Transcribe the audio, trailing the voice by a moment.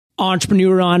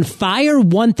Entrepreneur on Fire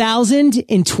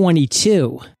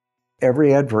 1022.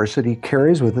 Every adversity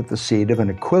carries with it the seed of an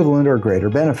equivalent or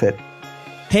greater benefit.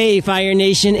 Hey, Fire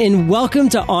Nation, and welcome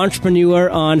to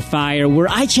Entrepreneur on Fire, where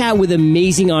I chat with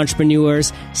amazing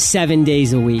entrepreneurs 7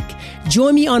 days a week.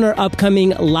 Join me on our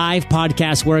upcoming live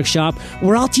podcast workshop,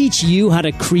 where I'll teach you how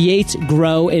to create,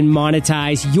 grow, and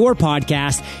monetize your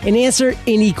podcast and answer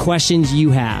any questions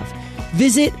you have.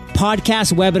 Visit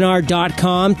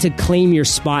podcastwebinar.com to claim your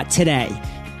spot today.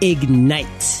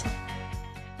 Ignite.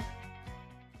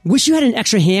 Wish you had an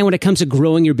extra hand when it comes to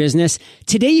growing your business?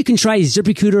 Today you can try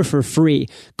ZipRecruiter for free.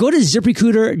 Go to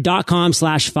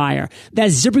ZipRecruiter.com/fire.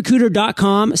 That's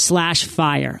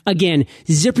ZipRecruiter.com/fire. Again,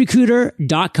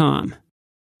 ZipRecruiter.com.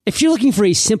 If you're looking for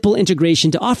a simple integration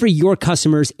to offer your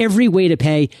customers every way to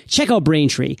pay, check out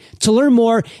Braintree. To learn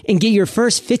more and get your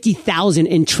first 50,000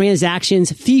 in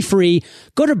transactions fee-free,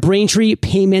 go to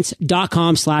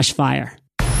BraintreePayments.com/fire.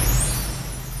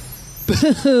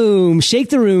 Boom! Shake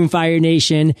the room, Fire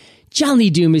Nation. John Lee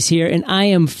Doom is here, and I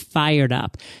am fired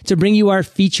up to bring you our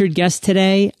featured guest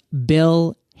today,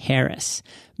 Bill Harris.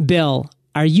 Bill,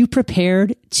 are you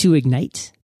prepared to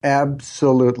ignite?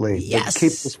 Absolutely. Yes.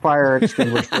 Keep this fire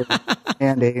extinguisher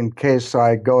handy in case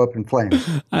I go up in flames.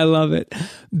 I love it.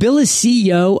 Bill is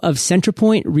CEO of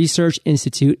Centerpointe Research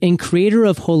Institute and creator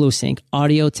of Holosync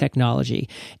Audio Technology,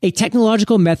 a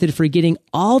technological method for getting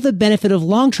all the benefit of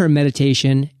long-term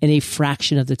meditation in a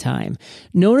fraction of the time.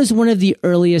 Known as one of the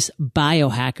earliest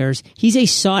biohackers, he's a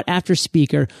sought-after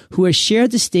speaker who has shared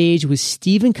the stage with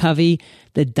Stephen Covey,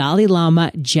 the Dalai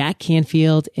Lama, Jack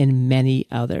Canfield, and many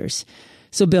others.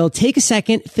 So, Bill, take a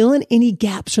second, fill in any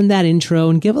gaps from that intro,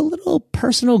 and give a little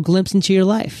personal glimpse into your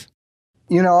life.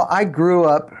 You know, I grew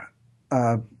up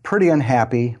pretty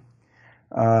unhappy,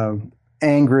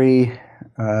 angry,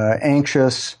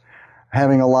 anxious,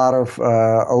 having a lot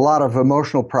of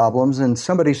emotional problems. And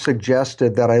somebody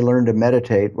suggested that I learn to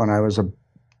meditate when I was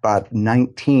about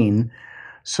 19.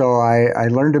 So I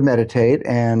learned to meditate,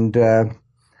 and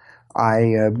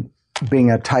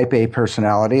being a type A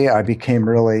personality, I became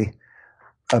really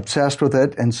obsessed with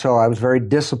it, and so I was very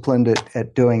disciplined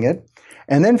at doing it.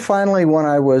 And then finally, when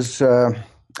I was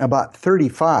about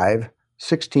 35,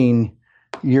 16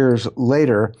 years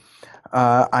later,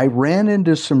 I ran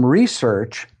into some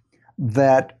research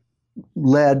that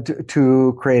led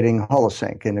to creating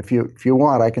Holosync. And if you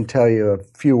want, I can tell you a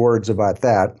few words about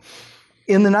that.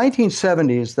 In the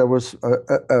 1970s, there was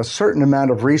a certain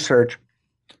amount of research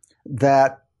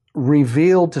that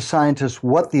revealed to scientists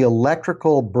what the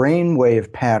electrical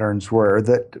brainwave patterns were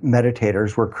that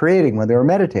meditators were creating when they were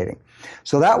meditating.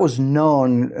 So that was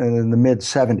known in the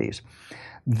mid-70s.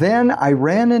 Then I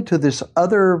ran into this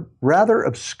other rather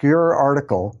obscure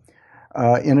article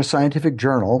in a scientific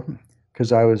journal,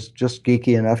 because I was just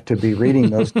geeky enough to be reading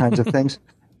those kinds of things.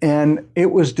 And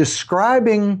it was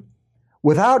describing,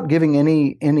 without giving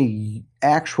any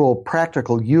actual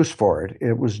practical use for it,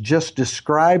 it was just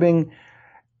describing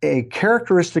a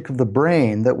characteristic of the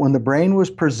brain that when the brain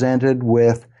was presented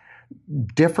with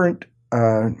different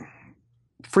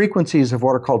frequencies of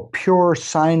what are called pure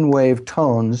sine wave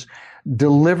tones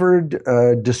delivered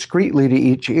discretely to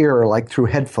each ear, like through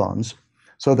headphones,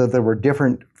 so that there were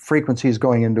different frequencies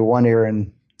going into one ear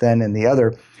and then in the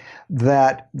other,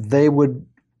 that there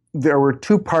were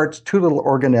two little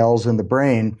organelles in the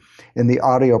brain, in the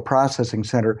audio processing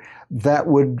center, that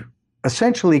would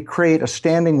essentially create a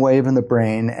standing wave in the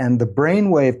brain, and the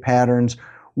brainwave patterns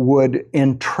would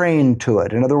entrain to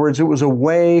it. In other words, it was a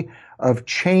way of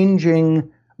changing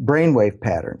brainwave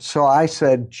patterns. So I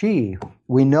said, gee,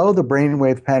 we know the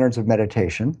brainwave patterns of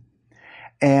meditation,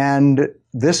 and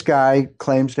this guy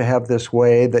claims to have this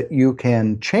way that you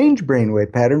can change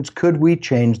brainwave patterns. Could we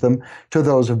change them to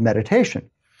those of meditation?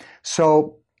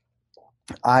 So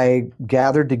I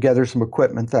gathered together some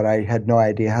equipment that I had no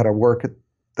idea how to work at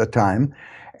the time,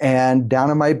 and down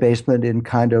in my basement, in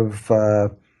kind of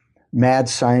mad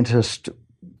scientist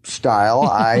style,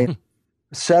 I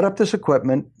set up this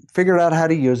equipment, figured out how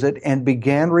to use it, and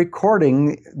began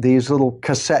recording these little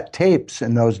cassette tapes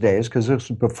in those days, because this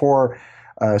was before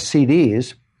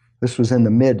CDs. This was in the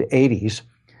mid-'80s.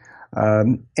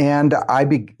 And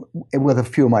with a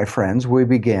few of my friends, we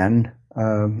began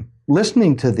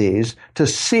listening to these to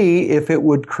see if it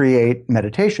would create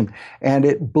meditation. And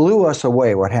it blew us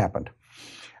away what happened.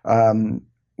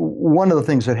 One of the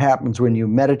things that happens when you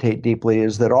meditate deeply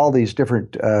is that all these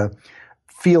different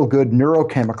feel-good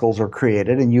neurochemicals are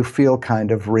created, and you feel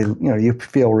you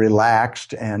feel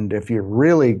relaxed. And if you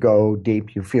really go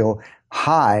deep, you feel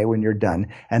high when you're done.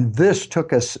 And this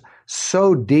took us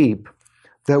so deep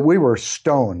that we were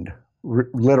stoned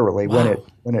literally Wow.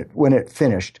 when it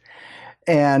finished.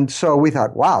 And so we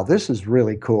thought, wow, this is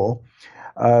really cool.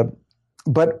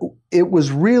 But it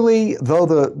was really, though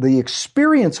the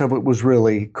experience of it was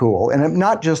really cool, and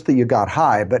not just that you got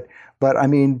high, but I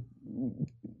mean,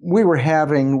 we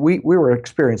were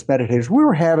experienced meditators. We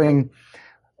were having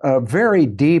very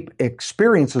deep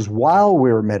experiences while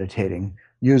we were meditating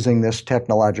using this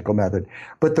technological method.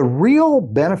 But the real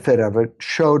benefit of it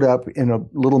showed up in a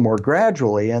little more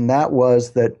gradually, and that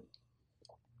was that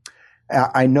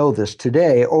I know this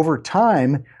today. Over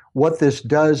time, what this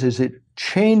does is it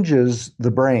changes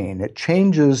the brain. It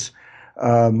changes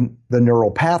the neural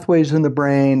pathways in the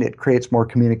brain. It creates more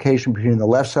communication between the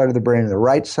left side of the brain and the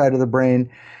right side of the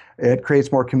brain. It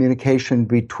creates more communication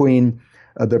between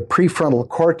the prefrontal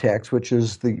cortex, which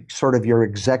is the sort of your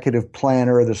executive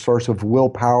planner, the source of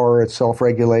willpower, its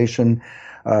self-regulation,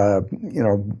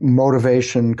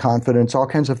 motivation, confidence, all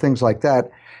kinds of things like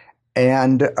that.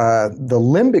 And the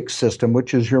limbic system,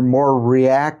 which is your more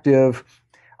reactive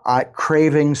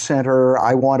craving center.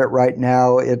 I want it right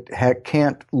now. It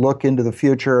can't look into the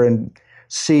future and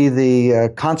see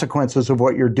the consequences of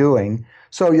what you're doing.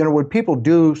 So, when people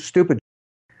do stupid,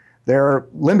 their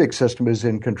limbic system is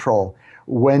in control.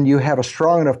 When you have a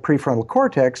strong enough prefrontal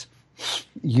cortex,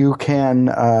 you can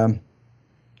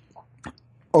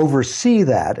oversee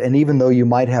that. And even though you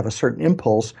might have a certain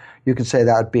impulse, you can say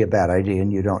that would be a bad idea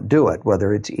and you don't do it,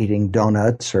 whether it's eating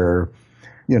donuts or,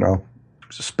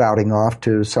 spouting off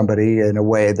to somebody in a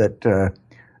way that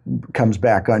comes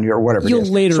back on you or whatever You'll it is.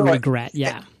 later regret,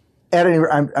 yeah. At any rate,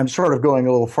 I'm sort of going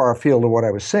a little far afield of what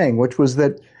I was saying, which was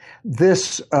that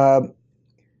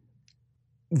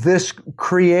this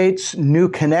creates new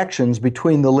connections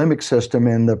between the limbic system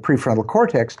and the prefrontal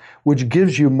cortex, which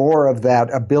gives you more of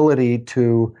that ability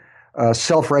to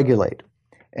self-regulate.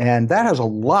 And that has a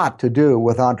lot to do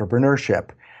with entrepreneurship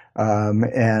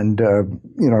and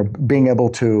being able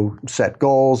to set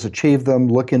goals, achieve them,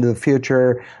 look into the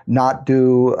future, not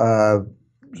do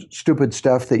stupid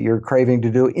stuff that you're craving to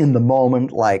do in the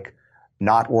moment, like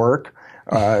not work.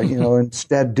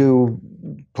 Instead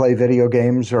play video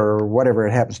games or whatever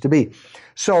it happens to be.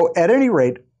 So at any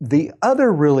rate, the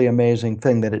other really amazing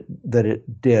thing that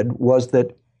it did was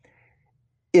that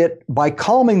by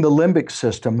calming the limbic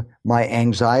system, my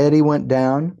anxiety went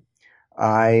down.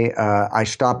 I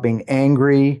stopped being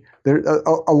angry.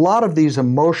 A lot of these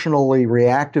emotionally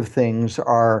reactive things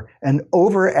are an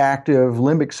overactive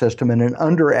limbic system and an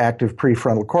underactive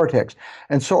prefrontal cortex.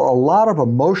 And so a lot of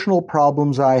emotional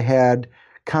problems I had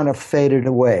kind of faded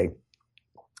away.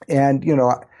 And,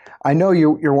 I know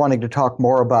you're wanting to talk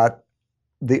more about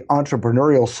the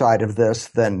entrepreneurial side of this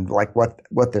than like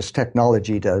what this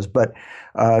technology does. But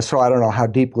so I don't know how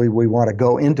deeply we want to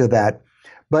go into that.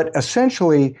 But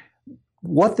essentially,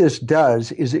 what this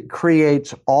does is it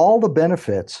creates all the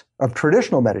benefits of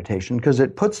traditional meditation because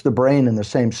it puts the brain in the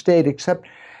same state, except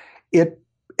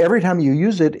every time you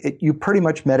use it, you pretty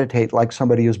much meditate like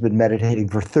somebody who's been meditating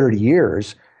for 30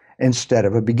 years instead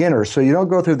of a beginner. So you don't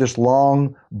go through this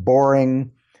long,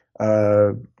 boring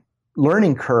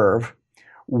learning curve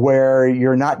where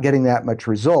you're not getting that much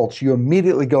results. You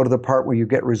immediately go to the part where you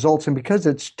get results. And because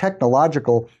it's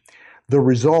technological, the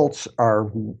results are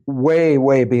way,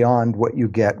 way beyond what you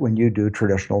get when you do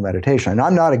traditional meditation. And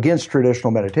I'm not against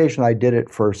traditional meditation. I did it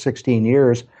for 16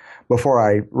 years before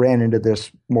I ran into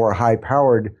this more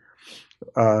high-powered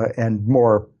and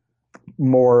more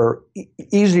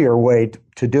easier way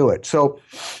to do it. So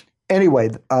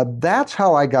anyway, that's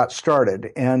how I got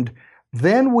started. And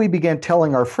then we began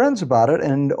telling our friends about it.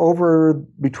 And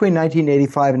between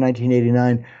 1985 and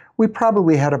 1989, we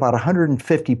probably had about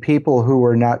 150 people who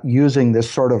were not using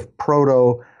this sort of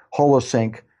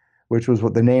proto-Holosync, which was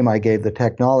what the name I gave the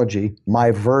technology, my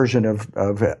version of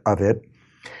it.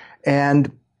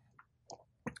 And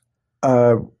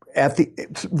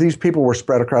these people were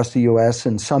spread across the U.S.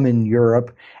 and some in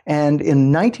Europe. And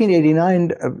in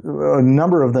 1989, a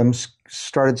number of them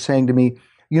started saying to me,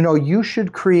 you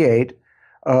should create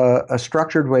a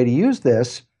structured way to use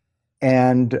this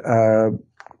and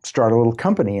start a little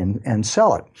company and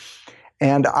sell it.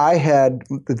 And I had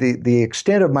the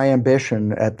extent of my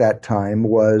ambition at that time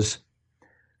was,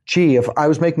 if I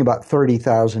was making about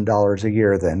 $30,000 a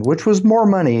year then, which was more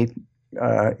money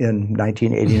in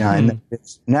 1989 than it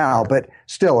is now, but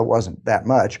still it wasn't that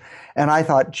much. And I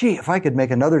thought, if I could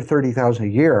make another $30,000 a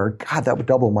year, God, that would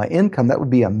double my income. That would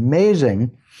be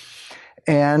amazing.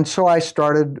 And so I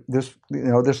started this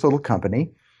little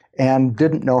company and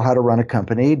didn't know how to run a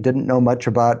company, didn't know much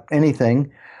about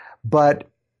anything. But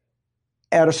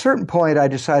at a certain point, I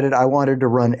decided I wanted to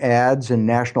run ads in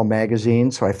national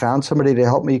magazines. So I found somebody to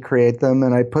help me create them,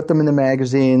 and I put them in the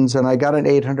magazines, and I got an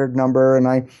 800 number, and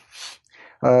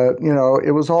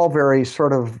it was all very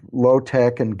sort of low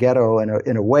tech and ghetto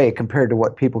in a way compared to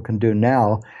what people can do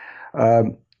now.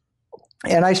 And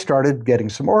I started getting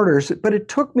some orders, but it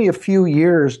took me a few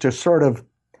years to sort of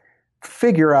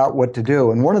figure out what to do.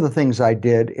 And one of the things I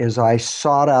did is I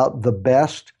sought out the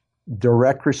best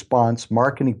direct response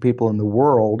marketing people in the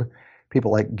world,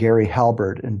 people like Gary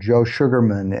Halbert and Joe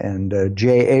Sugarman and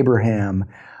Jay Abraham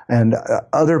and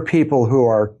other people who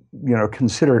are,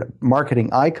 considered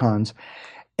marketing icons.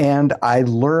 And I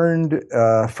learned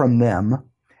from them.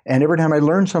 And every time I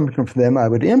learned something from them, I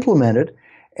would implement it.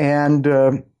 And,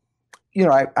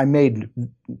 I made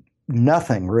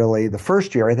nothing really. The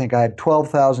first year, I think I had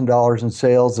 $12,000 in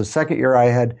sales. The second year, I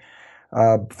had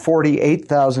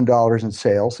 $48,000 in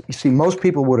sales. You see, most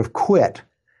people would have quit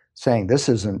saying this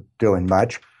isn't doing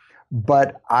much.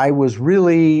 But I was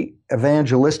really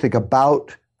evangelistic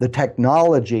about the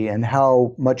technology and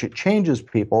how much it changes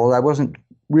people. I wasn't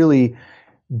really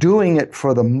doing it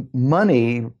for the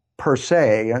money per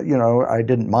se. I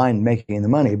didn't mind making the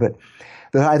money, but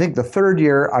I think the third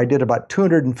year I did about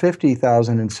 $250,000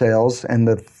 in sales, and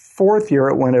the fourth year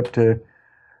it went up to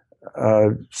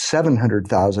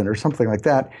 $700,000 or something like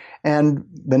that. And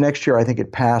the next year I think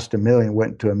it passed $1 million,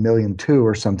 went to $1.2 million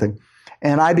or something.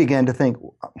 And I began to think,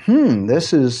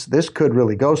 this could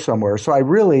really go somewhere. So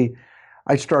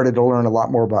I started to learn a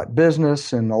lot more about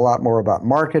business and a lot more about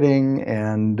marketing,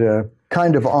 and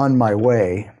kind of on my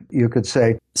way, you could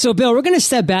say. So, Bill, we're going to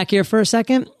step back here for a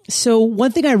second. So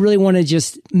one thing I really want to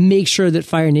just make sure that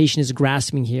Fire Nation is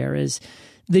grasping here is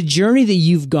the journey that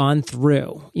you've gone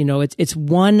through. It's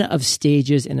one of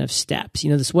stages and of steps.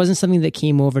 This wasn't something that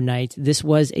came overnight. This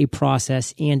was a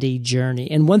process and a journey.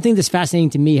 And one thing that's fascinating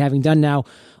to me, having done now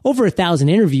over 1,000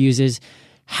 interviews, is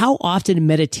how often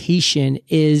meditation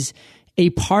is a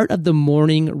part of the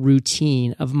morning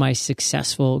routine of my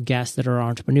successful guests that are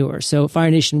entrepreneurs. So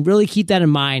Fire Nation, really keep that in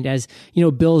mind as,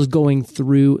 Bill's going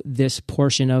through this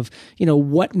portion of,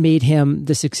 what made him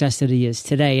the success that he is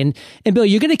today. And Bill,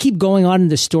 you're going to keep going on in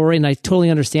the story, and I totally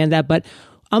understand that, but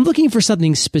I'm looking for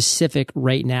something specific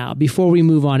right now before we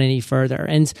move on any further.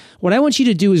 And what I want you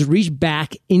to do is reach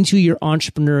back into your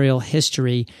entrepreneurial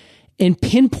history and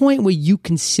pinpoint what you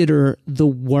consider the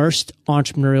worst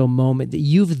entrepreneurial moment that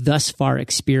you've thus far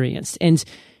experienced, and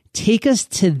take us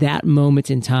to that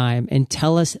moment in time and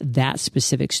tell us that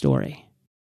specific story.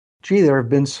 Gee, there have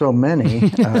been so many.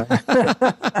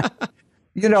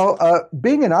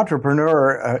 Being an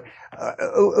entrepreneur,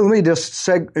 let me just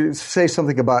say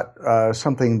something about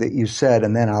something that you said,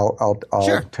 and then I'll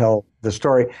Sure. tell the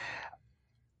story.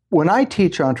 When I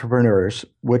teach entrepreneurs,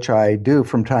 which I do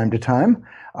from time to time,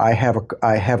 I have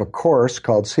a course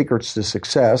called Secrets to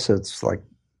Success. It's like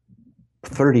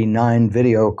 39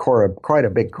 video course, quite a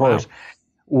big course.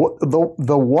 Wow.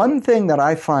 The one thing that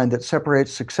I find that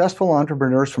separates successful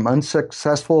entrepreneurs from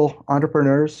unsuccessful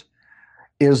entrepreneurs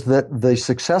is that the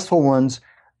successful ones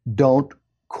don't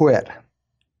quit.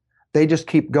 They just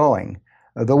keep going.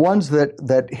 The ones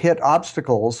that hit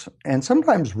obstacles, and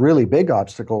sometimes really big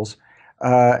obstacles,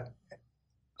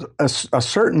 a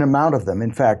certain amount of them,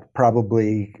 in fact,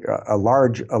 probably a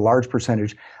large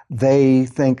percentage, they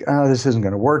think, this isn't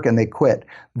going to work, and they quit.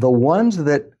 The ones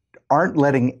that aren't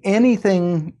letting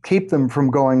anything keep them from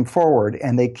going forward,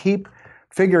 and they keep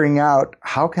figuring out,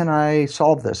 how can I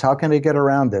solve this? How can I get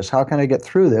around this? How can I get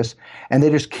through this? And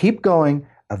they just keep going.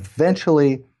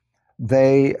 Eventually,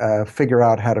 they figure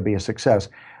out how to be a success.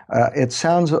 It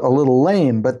sounds a little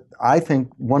lame, but I think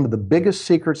one of the biggest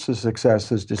secrets to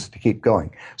success is just to keep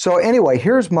going. So anyway,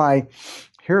 here's my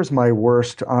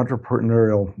worst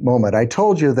entrepreneurial moment. I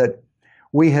told you that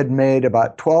we had made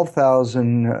about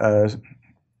 12,000.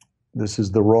 This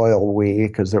is the royal we,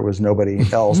 because there was nobody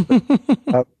else.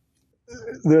 But,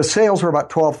 the sales were about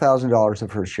 $12,000 the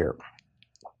first year.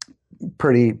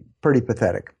 Pretty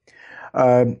pathetic.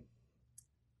 At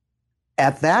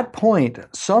that point,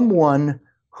 someone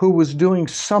who was doing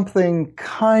something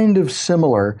kind of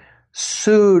similar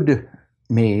sued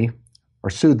me, or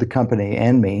sued the company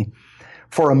and me,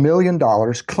 for $1 million,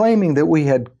 claiming that we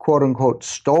had, quote unquote,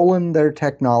 stolen their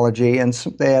technology, and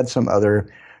they had some other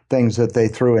things that they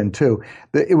threw in too.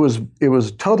 It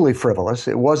was totally frivolous.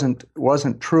 It wasn't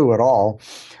true at all.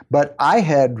 But I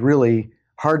had really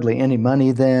hardly any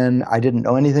money then. I didn't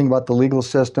know anything about the legal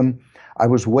system. I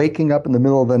was waking up in the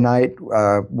middle of the night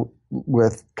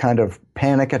with kind of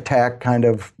panic attack, kind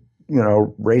of,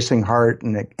 racing heart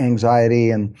and anxiety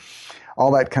and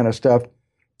all that kind of stuff.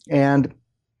 And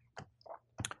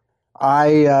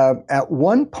At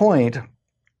one point,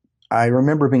 I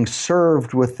remember being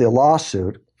served with the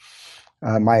lawsuit.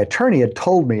 My attorney had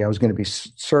told me I was going to be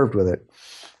served with it.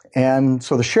 And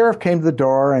so the sheriff came to the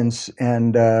door and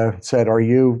said, "Are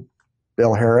you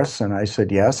Bill Harris?" And I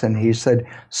said, "Yes." And he said,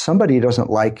 "Somebody doesn't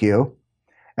like you."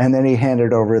 And then he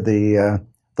handed over the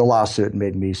lawsuit and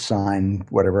made me sign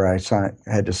whatever I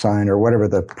had to sign, or whatever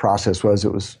the process was.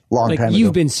 It was a long time ago.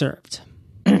 You've been served.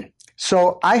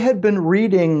 So I had been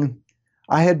reading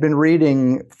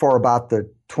for about the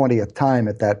 20th time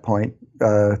at that point,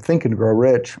 Think and Grow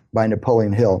Rich by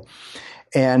Napoleon Hill.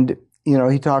 And,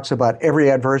 he talks about every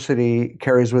adversity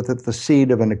carries with it the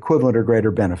seed of an equivalent or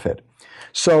greater benefit.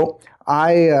 So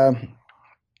I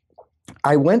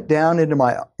went down into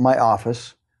my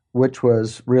office, which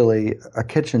was really a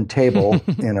kitchen table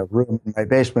in a room in my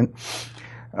basement.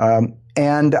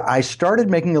 And I started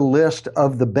making a list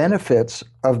of the benefits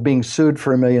of being sued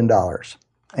for $1 million.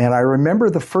 And I remember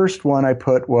the first one I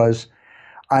put was,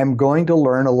 I'm going to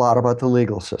learn a lot about the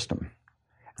legal system.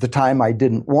 At the time, I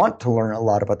didn't want to learn a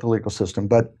lot about the legal system,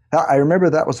 but I remember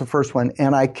that was the first one.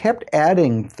 And I kept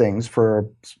adding things for a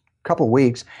couple of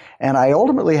weeks, and I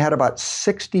ultimately had about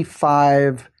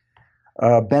 65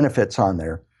 benefits on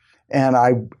there. And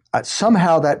I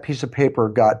somehow that piece of paper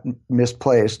got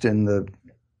misplaced in the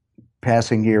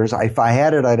passing years. If I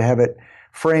had it, I'd have it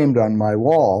framed on my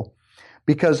wall,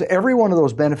 because every one of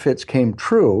those benefits came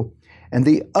true. And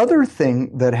the other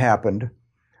thing that happened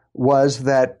was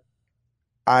that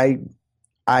I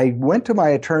went to my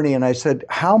attorney and I said,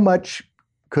 "How much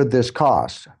could this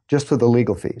cost just for the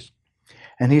legal fees?"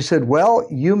 And he said, "Well,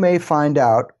 you may find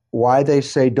out why they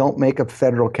say don't make a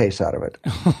federal case out of it."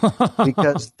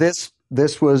 Because this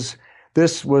was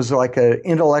like an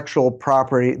intellectual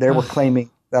property. They were claiming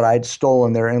that I'd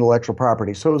stolen their intellectual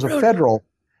property. So it was a federal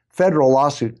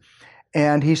lawsuit.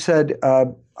 And he said,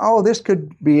 this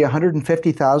could be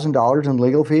 $150,000 in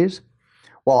legal fees.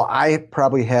 Well, I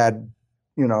probably had,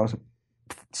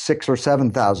 $6,000 or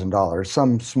 $7,000,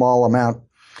 some small amount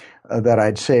that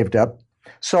I'd saved up.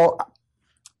 So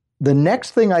the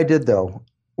next thing I did, though,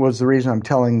 was the reason I'm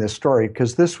telling this story,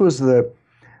 because this was a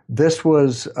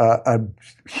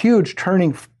huge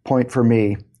turning point for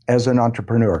me as an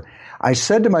entrepreneur. I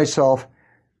said to myself,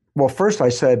 well, first I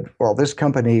said, well, this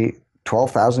company,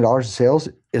 $12,000 in sales,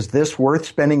 is this worth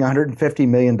spending $150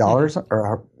 million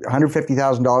or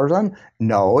 $150,000 on?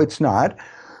 No, it's not.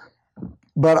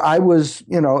 But I was,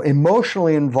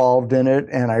 emotionally involved in it,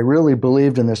 and I really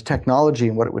believed in this technology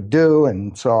and what it would do.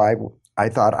 And so I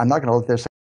thought, I'm not going to let this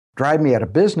drive me out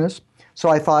of business. So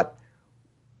I thought,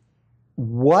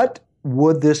 what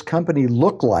would this company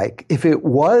look like if it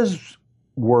was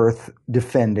worth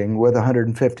defending with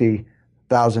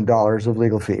 $150,000 of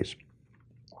legal fees?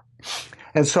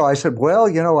 And so I said, well,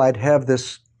 I'd have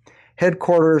this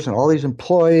headquarters and all these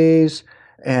employees,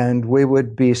 and we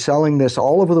would be selling this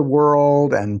all over the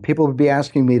world, and people would be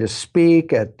asking me to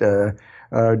speak at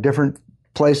different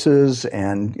places.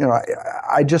 And,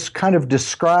 I just kind of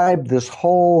described this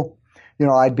whole,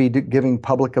 I'd be giving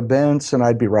public events, and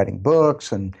I'd be writing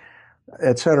books, and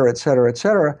et cetera, et cetera, et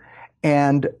cetera.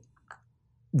 And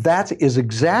that is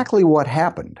exactly what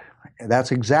happened.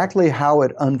 That's exactly how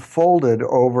it unfolded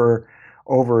over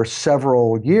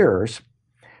several years,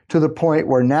 to the point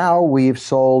where now we've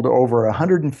sold over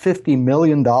 $150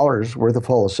 million worth of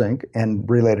Holosync and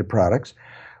related products.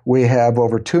 We have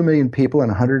over 2 million people in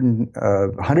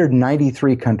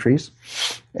 193 countries.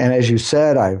 And as you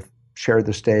said, I've shared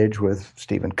the stage with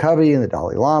Stephen Covey and the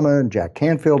Dalai Lama and Jack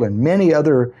Canfield and many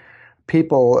other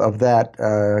people of that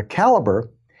caliber.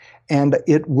 And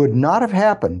it would not have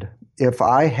happened if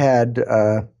I had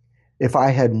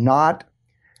not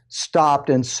stopped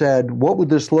and said, what would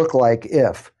this look like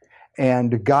if?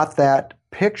 And got that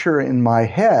picture in my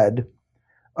head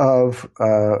of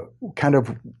kind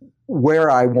of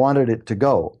where I wanted it to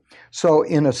go. So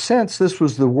in a sense, this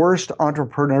was the worst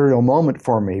entrepreneurial moment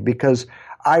for me, because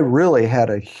I really had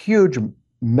a huge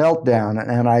meltdown,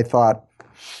 and I thought,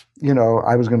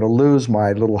 I was going to lose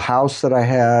my little house that I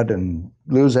had and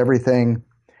lose everything.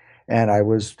 And I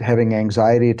was having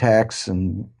anxiety attacks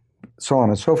and so on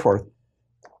and so forth.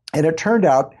 And it turned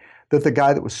out that the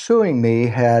guy that was suing me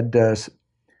had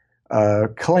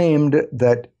claimed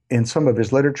that in some of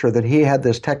his literature that he had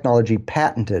this technology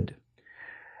patented,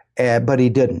 but he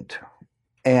didn't.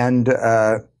 And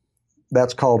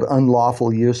that's called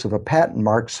unlawful use of a patent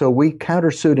mark. So we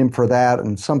countersued him for that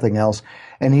and something else,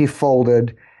 and he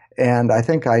folded. And I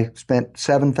think I spent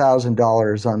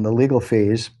 $7,000 on the legal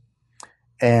fees,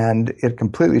 and it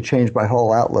completely changed my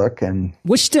whole outlook. And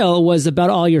which still was about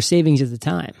all your savings at the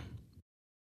time.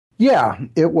 Yeah,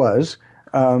 it was.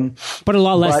 But a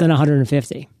lot less than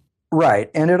 150.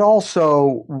 Right. And it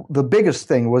also, the biggest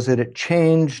thing was that it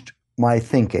changed my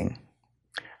thinking.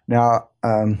 Now,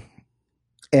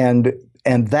 and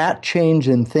that change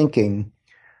in thinking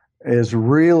is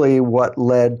really what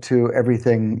led to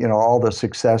everything, all the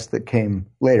success that came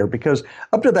later. Because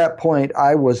up to that point,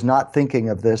 I was not thinking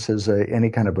of this as any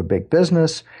kind of a big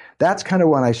business. That's kind of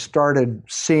when I started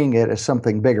seeing it as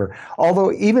something bigger.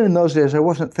 Although even in those days, I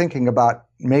wasn't thinking about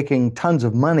making tons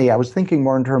of money. I was thinking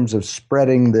more in terms of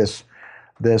spreading this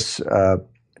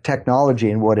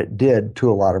technology and what it did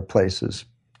to a lot of places.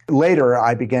 Later,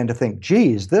 I began to think,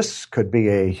 geez, this could be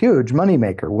a huge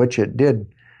moneymaker, which it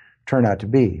did turn out to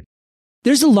be.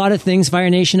 There's a lot of things,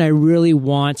 Fire Nation, I really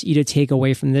want you to take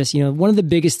away from this. One of the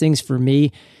biggest things for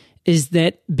me is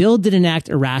that Bill didn't act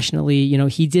irrationally.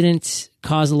 He didn't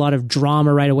cause a lot of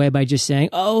drama right away by just saying,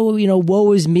 oh,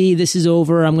 woe is me, this is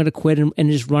over, I'm going to quit and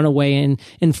just run away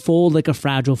and fold like a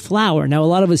fragile flower. Now, a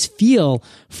lot of us feel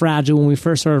fragile when we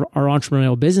first start our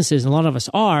entrepreneurial businesses, and a lot of us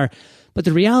are, but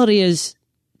the reality is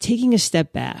taking a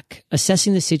step back,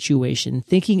 assessing the situation,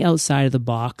 thinking outside of the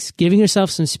box, giving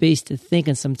yourself some space to think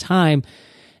and some time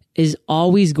is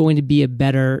always going to be a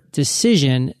better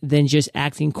decision than just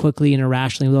acting quickly and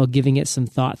irrationally without giving it some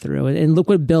thought through. And look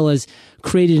what Bill has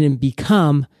created and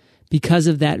become because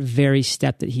of that very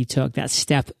step that he took, that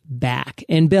step back.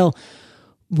 And Bill,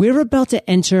 we're about to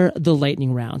enter the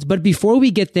lightning round. But before we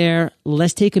get there,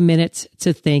 let's take a minute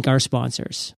to thank our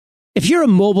sponsors. If you're a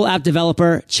mobile app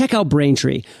developer, check out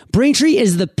Braintree. Braintree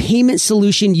is the payment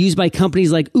solution used by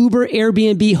companies like Uber,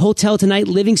 Airbnb, Hotel Tonight,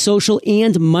 Living Social,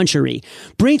 and Munchery.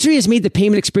 Braintree has made the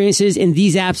payment experiences in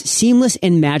these apps seamless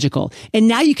and magical. And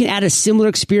now you can add a similar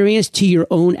experience to your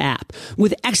own app.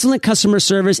 With excellent customer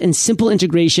service and simple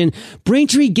integration,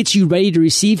 Braintree gets you ready to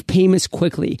receive payments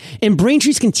quickly. And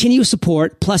Braintree's continuous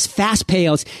support plus fast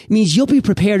payouts means you'll be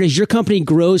prepared as your company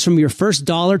grows from your first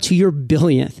dollar to your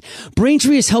billionth.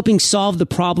 Braintree is helping solve the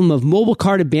problem of mobile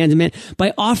cart abandonment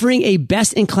by offering a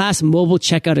best-in-class mobile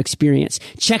checkout experience.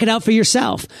 Check it out for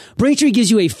yourself. Braintree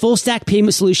gives you a full-stack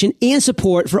payment solution and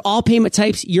support for all payment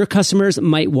types your customers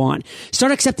might want.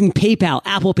 Start accepting PayPal,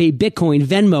 Apple Pay, Bitcoin,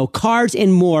 Venmo, cards,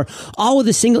 and more, all with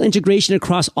a single integration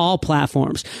across all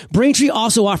platforms. Braintree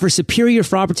also offers superior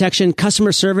fraud protection,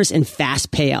 customer service, and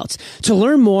fast payouts. To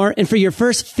learn more and for your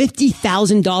first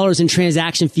 $50,000 in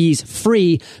transaction fees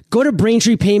free, go to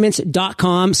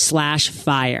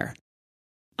BraintreePayments.com/fire.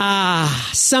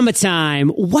 Summertime.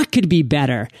 What could be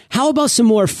better? How about some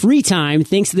more free time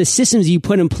thanks to the systems you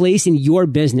put in place in your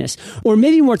business? Or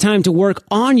maybe more time to work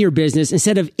on your business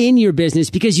instead of in your business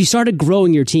because you started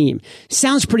growing your team.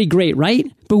 Sounds pretty great, right?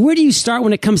 But where do you start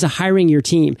when it comes to hiring your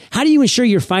team? How do you ensure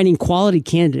you're finding quality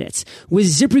candidates? With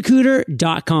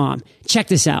ZipRecruiter.com. Check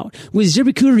this out. With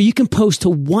ZipRecruiter, you can post to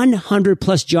 100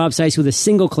 plus job sites with a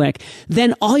single click.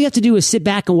 Then all you have to do is sit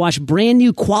back and watch brand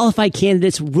new qualified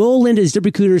candidates roll into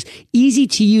ZipRecruiter's easy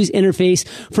to use interface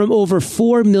from over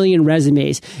 4 million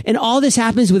resumes. And all this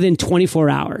happens within 24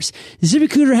 hours.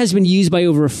 ZipRecruiter has been used by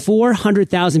over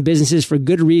 400,000 businesses for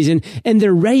good reason, and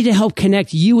they're ready to help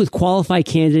connect you with qualified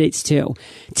candidates too.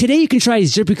 Today you can try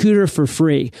ZipRecruiter for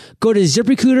free. Go to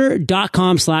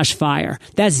ZipRecruiter.com/fire.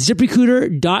 That's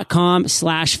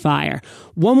ZipRecruiter.com/fire.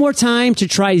 One more time to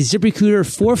try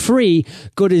ZipRecruiter for free.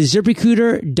 Go to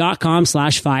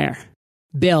ZipRecruiter.com/fire.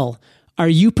 Bill, are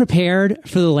you prepared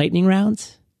for the lightning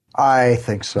round? I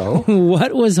think so.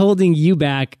 What was holding you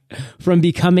back from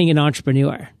becoming an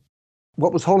entrepreneur?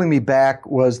 What was holding me back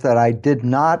was that I did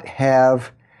not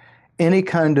have any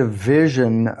kind of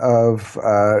vision of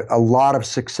a lot of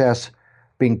success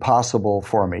being possible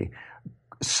for me.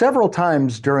 Several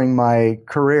times during my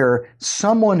career,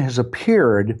 someone has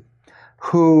appeared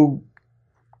who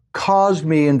caused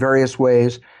me in various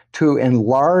ways to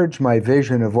enlarge my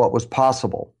vision of what was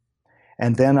possible.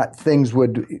 And then things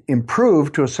would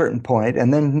improve to a certain point,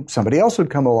 and then somebody else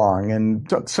would come along.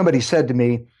 And somebody said to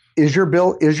me, is your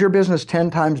business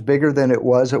 10 times bigger than it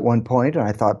was at one point? And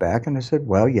I thought back and I said,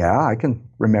 well, yeah, I can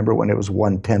remember when it was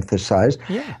 1/10 the size.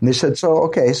 Yeah. And they said, so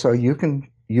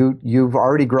you've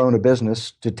already grown a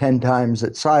business to 10 times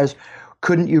its size.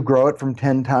 Couldn't you grow it from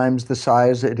 10 times the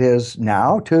size it is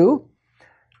now too?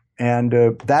 And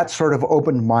that sort of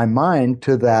opened my mind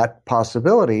to that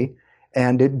possibility.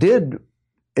 And it did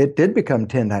become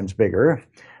 10 times bigger,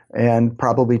 and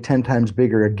probably 10 times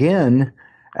bigger again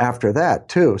after that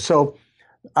too. So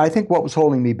I think what was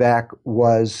holding me back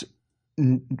was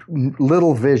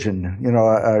little vision,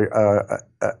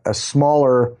 a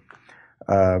smaller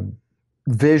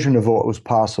vision of what was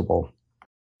possible.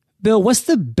 Bill, what's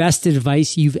the best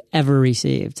advice you've ever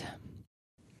received?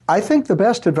 I think the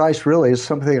best advice really is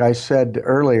something I said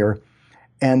earlier,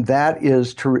 and that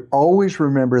is to always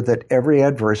remember that every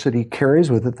adversity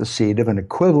carries with it the seed of an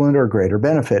equivalent or greater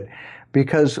benefit.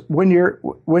 Because when you're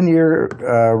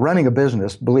running a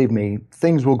business, believe me,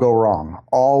 things will go wrong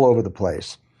all over the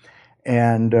place.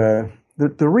 And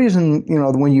the reason,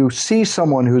 when you see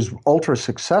someone who's ultra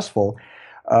successful,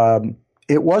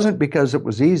 it wasn't because it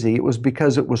was easy. It was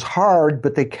because it was hard,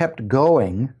 but they kept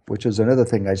going, which is another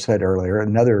thing I said earlier,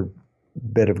 another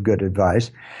bit of good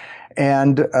advice.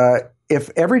 And if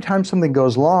every time something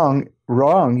goes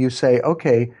wrong, you say,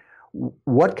 okay,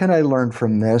 what can I learn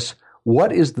from this?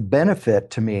 What is the benefit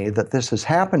to me that this has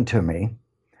happened to me?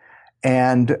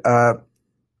 And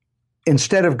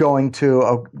instead of going to,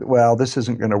 oh, well, this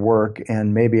isn't going to work,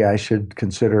 and maybe I should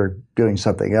consider doing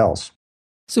something else.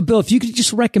 So, Bill, if you could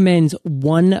just recommend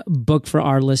one book for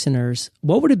our listeners,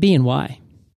 what would it be and why?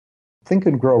 Think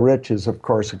and Grow Rich is, of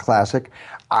course, a classic.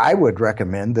 I would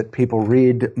recommend that people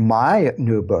read my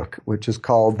new book, which is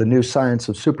called The New Science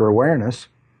of Super Awareness.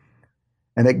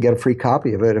 And they can get a free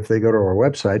copy of it if they go to our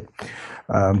website.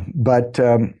 But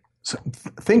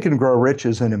Think and Grow Rich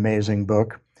is an amazing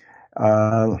book.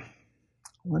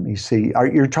 Let me see.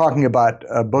 You're talking about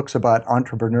books about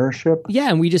entrepreneurship? Yeah,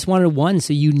 and we just wanted one,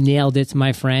 so you nailed it,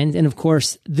 my friend. And of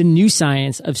course, The New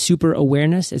Science of Super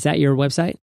Awareness. Is that your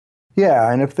website?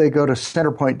 Yeah, and if they go to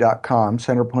Centerpointe.com,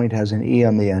 Centerpointe has an E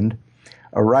on the end,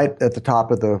 right at the top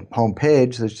of the home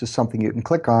page, there's just something you can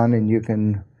click on and you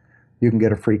can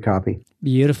get a free copy.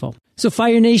 Beautiful. So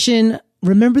Fire Nation,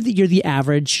 remember that you're the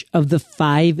average of the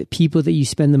 5 people that you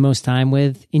spend the most time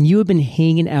with, and you have been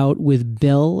hanging out with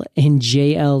Bill and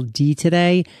JLD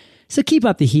today. So keep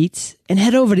up the heat and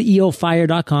head over to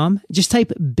eofire.com. Just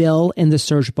type Bill in the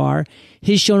search bar.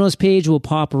 His show notes page will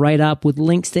pop right up with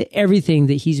links to everything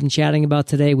that he's been chatting about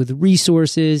today, with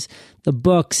resources, the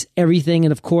books, everything.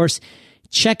 And of course,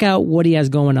 check out what he has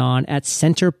going on at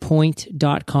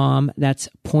centerpointe.com. That's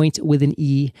point with an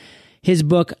E. His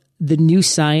book, The New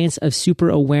Science of Super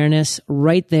Awareness,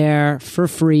 right there for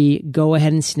free. Go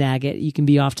ahead and snag it. You can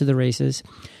be off to the races.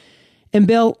 And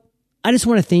Bill, I just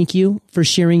want to thank you for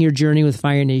sharing your journey with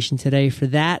Fire Nation today. For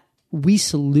that, we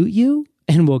salute you,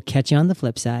 and we'll catch you on the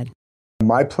flip side.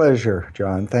 My pleasure,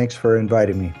 John. Thanks for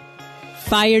inviting me.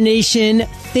 Fire Nation,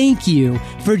 thank you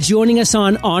for joining us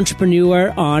on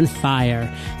Entrepreneur on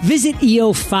Fire. Visit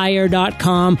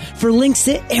eofire.com for links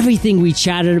to everything we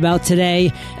chatted about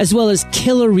today, as well as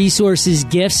killer resources,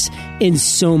 gifts, and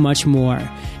so much more.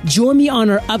 Join me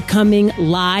on our upcoming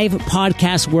live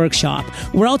podcast workshop,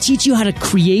 where I'll teach you how to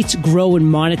create, grow, and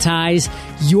monetize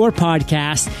your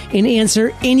podcast and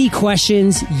answer any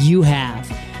questions you have.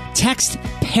 Text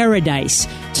Paradise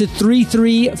to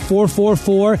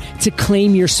 33444 to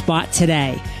claim your spot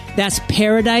today. That's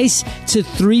Paradise to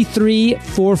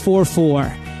 33444.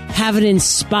 Have an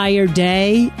inspired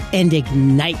day and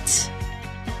ignite.